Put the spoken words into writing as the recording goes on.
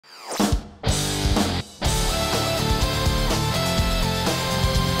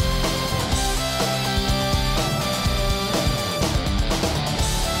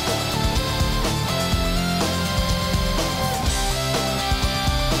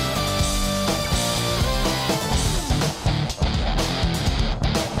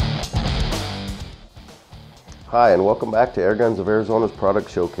Hi, and welcome back to Airguns of Arizona's Product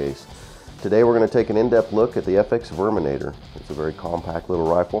Showcase. Today we're going to take an in-depth look at the FX Verminator. It's a very compact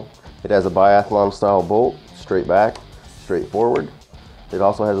little rifle. It has a biathlon style bolt, straight back, straight forward. It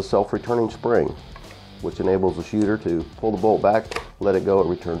also has a self-returning spring, which enables the shooter to pull the bolt back, let it go, it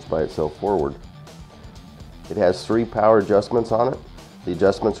returns by itself forward. It has 3 power adjustments on it. The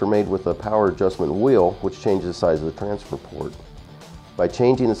adjustments are made with a power adjustment wheel, which changes the size of the transfer port. By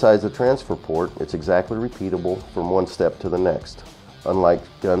changing the size of the transfer port, it's exactly repeatable from one step to the next. Unlike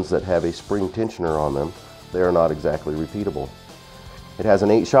guns that have a spring tensioner on them, they are not exactly repeatable. It has an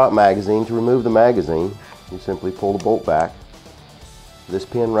 8-shot magazine. To remove the magazine, you simply pull the bolt back. This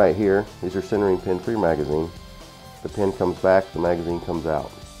pin right here is your centering pin for your magazine. The pin comes back, the magazine comes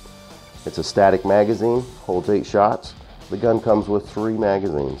out. It's a static magazine, holds 8 shots. The gun comes with 3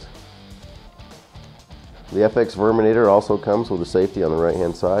 magazines. The FX Verminator also comes with a safety on the right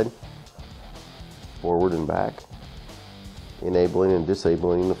hand side, forward and back, enabling and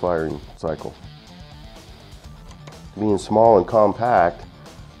disabling the firing cycle. Being small and compact,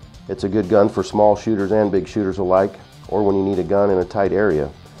 it's a good gun for small shooters and big shooters alike, or when you need a gun in a tight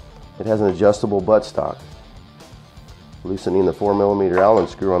area. It has an adjustable buttstock. Loosening the 4mm Allen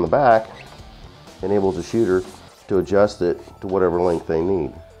screw on the back enables the shooter to adjust it to whatever length they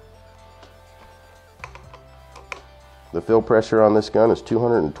need. The fill pressure on this gun is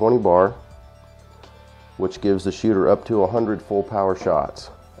 220 bar, which gives the shooter up to 100 full power shots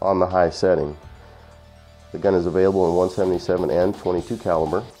on the high setting. The gun is available in 177 and 22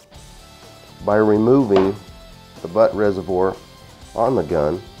 caliber. By removing the butt reservoir on the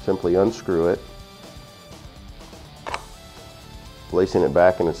gun, simply unscrew it, placing it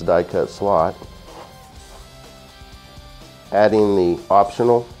back in its die cut slot, adding the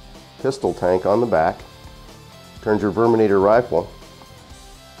optional pistol tank on the back, turns your Verminator rifle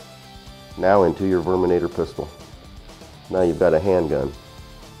now into your Verminator pistol. Now you've got a handgun.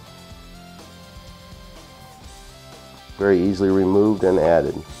 Very easily removed and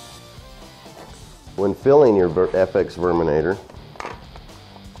added. When filling your FX Verminator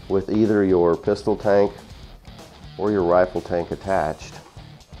with either your pistol tank or your rifle tank attached,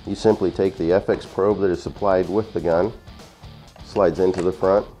 you simply take the FX probe that is supplied with the gun, slides into the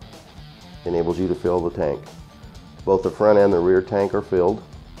front, enables you to fill the tank. Both the front and the rear tank are filled.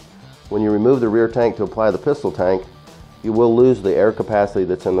 When you remove the rear tank to apply the pistol tank, you will lose the air capacity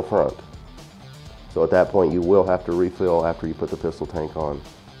that's in the front. So at that point you will have to refill after you put the pistol tank on.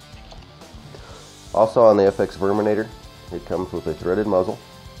 Also on the FX Verminator, it comes with a threaded muzzle,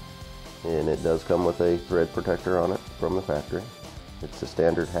 and it does come with a thread protector on it from the factory. It's a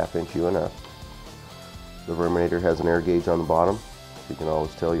standard 1/2 inch UNF. The Verminator has an air gauge on the bottom, so you can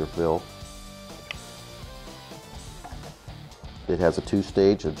always tell your fill. It has a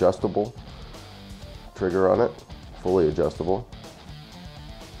 2-stage adjustable trigger on it, fully adjustable.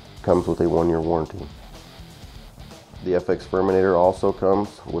 Comes with a 1-year warranty. The FX Verminator also comes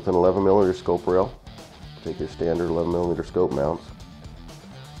with an 11mm scope rail. Take your standard 11mm scope mounts.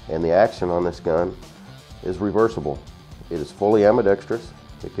 And the action on this gun is reversible. It is fully ambidextrous.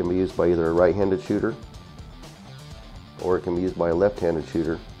 It can be used by either a right-handed shooter or it can be used by a left-handed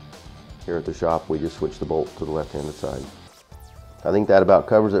shooter. Here at the shop we just switch the bolt to the left-handed side. I think that about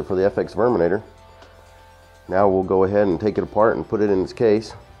covers it for the FX Verminator. Now we'll go ahead and take it apart and put it in its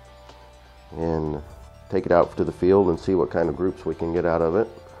case and take it out to the field and see what kind of groups we can get out of it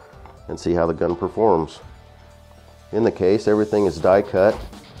and see how the gun performs. In the case, everything is die cut.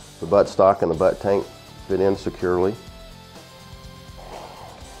 The butt stock and the butt tank fit in securely.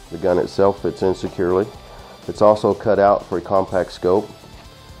 The gun itself fits in securely. It's also cut out for a compact scope.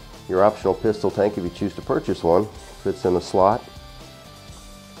 Your optional pistol tank, if you choose to purchase one, fits in the slot.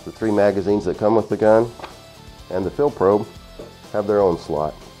 The 3 magazines that come with the gun and the fill probe have their own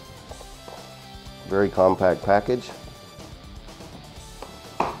slot. Very compact package.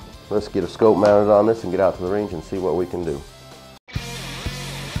 Let's get a scope mounted on this and get out to the range and see what we can do.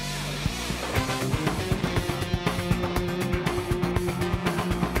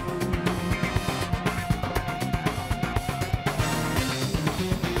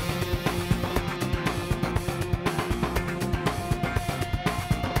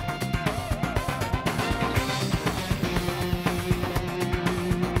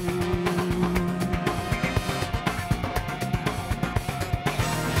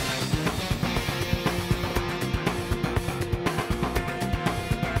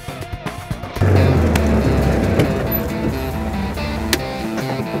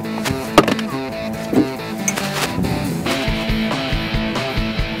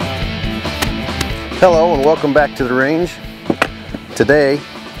 Hello and welcome back to the range. Today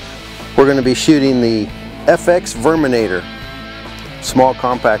we're going to be shooting the FX Verminator. Small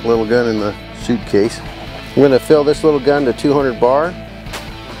compact little gun in the suitcase. I'm going to fill this little gun to 200 bar.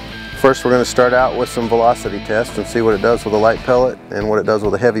 First we're going to start out with some velocity tests and see what it does with a light pellet and what it does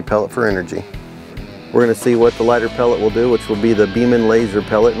with a heavy pellet for energy. We're going to see what the lighter pellet will do, which will be the Beeman laser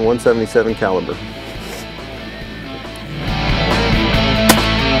pellet in 177 caliber.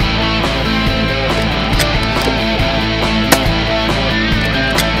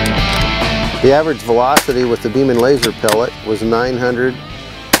 The average velocity with the Beeman laser pellet was 900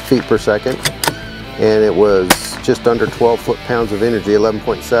 feet per second, and it was just under 12 foot-pounds of energy,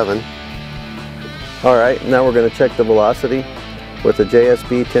 11.7. All right, now we're going to check the velocity with a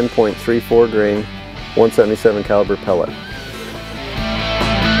JSB 10.34 grain 177 caliber pellet.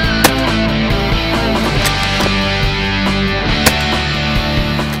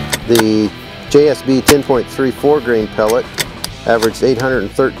 The JSB 10.34 grain pellet averaged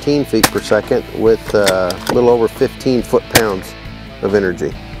 813 feet per second with a little over 15 foot-pounds of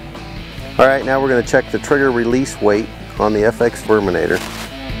energy. All right, now we're going to check the trigger release weight on the FX Verminator.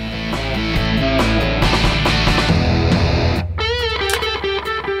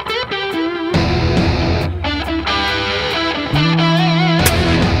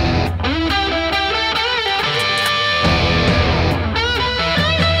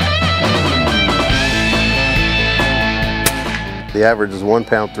 The average is 1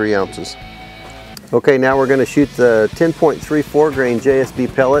 pound 3 ounces. Okay, now we're going to shoot the 10.34 grain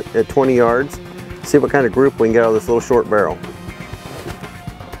JSB pellet at 20 yards. See what kind of group we can get out of this little short barrel.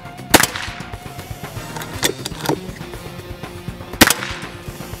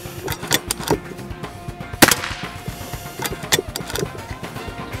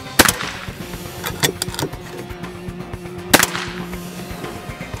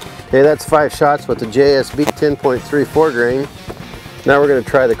 Okay, that's 5 shots with the JSB 10.34 grain. Now we're going to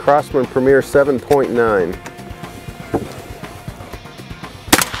try the Crosman Premier 7.9.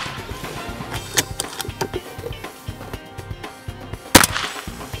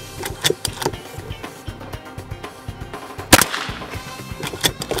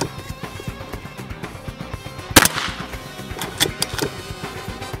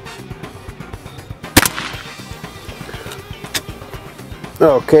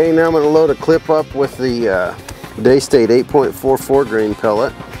 Okay, now I'm going to load a clip up with the Daystate 8.44 grain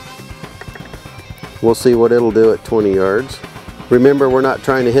pellet. We'll see what it'll do at 20 yards. Remember, we're not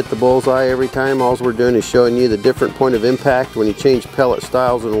trying to hit the bullseye every time. All we're doing is showing you the different point of impact when you change pellet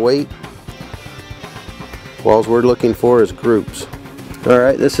styles and weight. All we're looking for is groups. All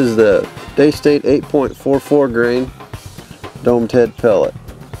right, this is the Daystate 8.44 grain domed head pellet.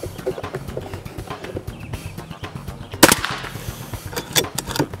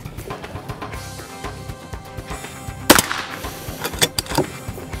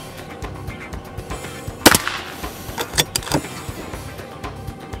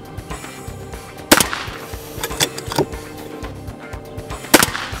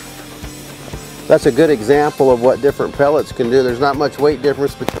 That's a good example of what different pellets can do. There's not much weight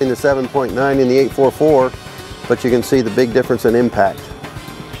difference between the 7.9 and the 844, but you can see the big difference in impact.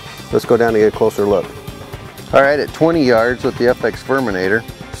 Let's go down and get a closer look. All right, at 20 yards with the FX Verminator,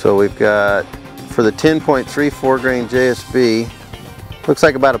 so we've got, for the 10.34 grain JSB, looks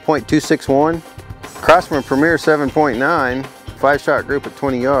like about a .261. Crosman Premier 7.9, 5-shot group at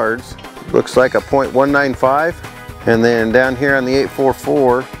 20 yards, looks like a .195. And then down here on the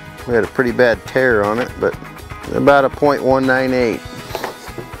 844, we had a pretty bad tear on it, but about a .198.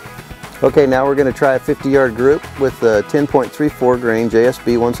 Okay, now we're going to try a 50-yard group with the 10.34 grain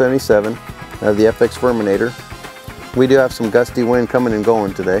JSB 177 of the FX Verminator. We do have some gusty wind coming and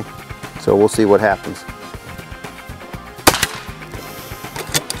going today, so we'll see what happens.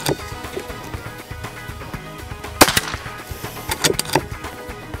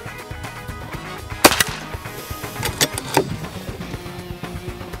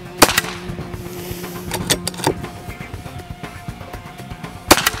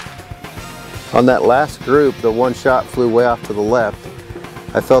 On that last group, the one shot flew way off to the left.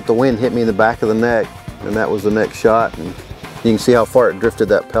 I felt the wind hit me in the back of the neck, and that was the next shot, and you can see how far it drifted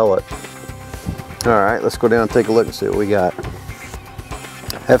that pellet. All right, let's go down and take a look and see what we got.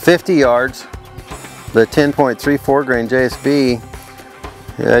 At 50 yards, the 10.34 grain JSB,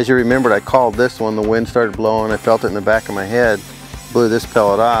 as you remembered, I called this one. The wind started blowing. I felt it in the back of my head, blew this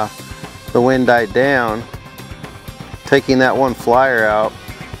pellet off. The wind died down. Taking that one flyer out,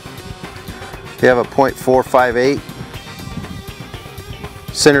 you have a .458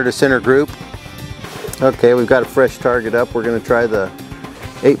 center to center group. Okay, we've got a fresh target up. We're going to try the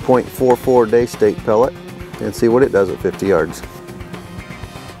 8.44 Daystate pellet and see what it does at 50 yards.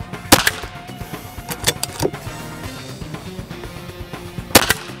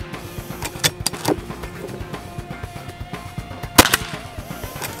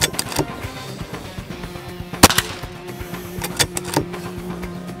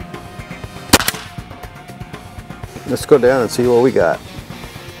 let's go down and see what we got.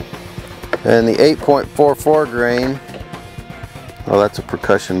 And the 8.44 grain, oh, that's a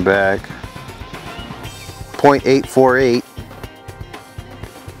percussion bag. 0.848.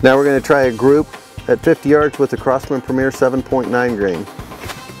 Now we're going to try a group at 50 yards with the Crosman Premier 7.9 grain.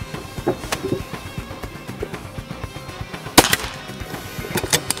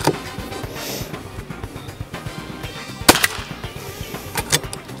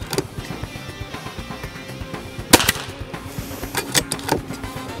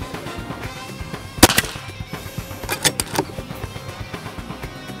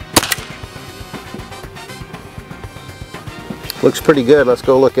 Looks pretty good. Let's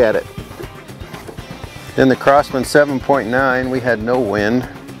go look at it. In the Crosman 7.9, we had no wind.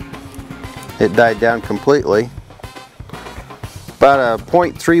 It died down completely. About a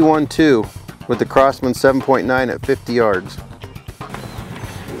 0.312 with the Crosman 7.9 at 50 yards.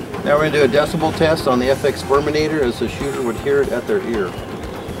 Now we're going to do a decibel test on the FX Verminator as the shooter would hear it at their ear.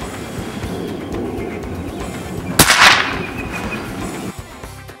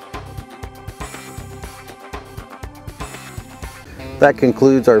 That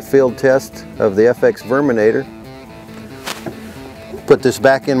concludes our field test of the FX Verminator. Put this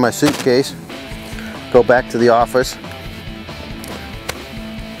back in my suitcase, go back to the office.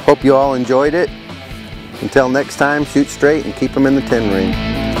 Hope you all enjoyed it. Until next time, shoot straight and keep them in the 10 ring.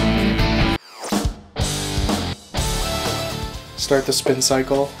 Start the spin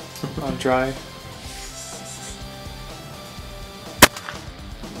cycle on dry.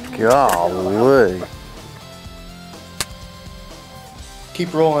 Golly.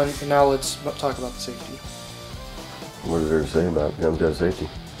 Keep rolling, and now let's talk about the safety. What is there to say about gun test safety?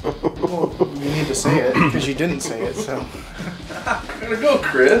 Well, you need to say it, because you didn't say it, so. Gotta go,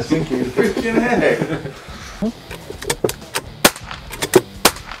 Chris. Thank you. Freaking heck.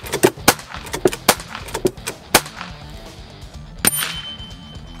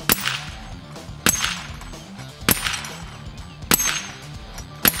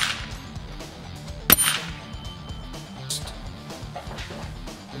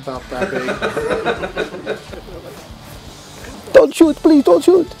 About that big. Don't shoot, please don't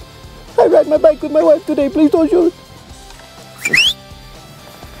shoot. I ride my bike with my wife today, please don't shoot.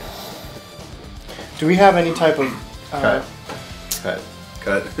 Do we have any type of...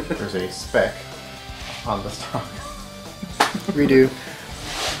 Cut. There's a spec on the stock. Redo.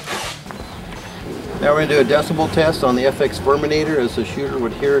 Now we're going to do a decibel test on the FX Verminator as the shooter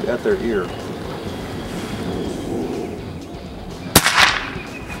would hear it at their ear.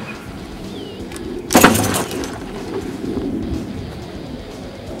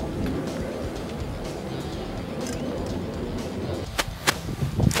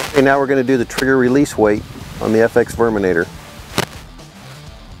 Okay, now we're going to do the trigger release weight on the FX Verminator.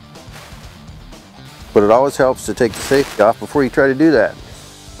 But it always helps to take the safety off before you try to do that.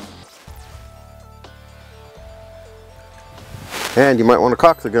 And you might want to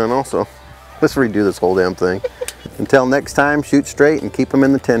cock the gun also. Let's redo this whole damn thing. Until next time, shoot straight and keep them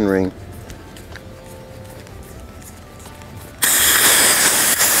in the 10 ring.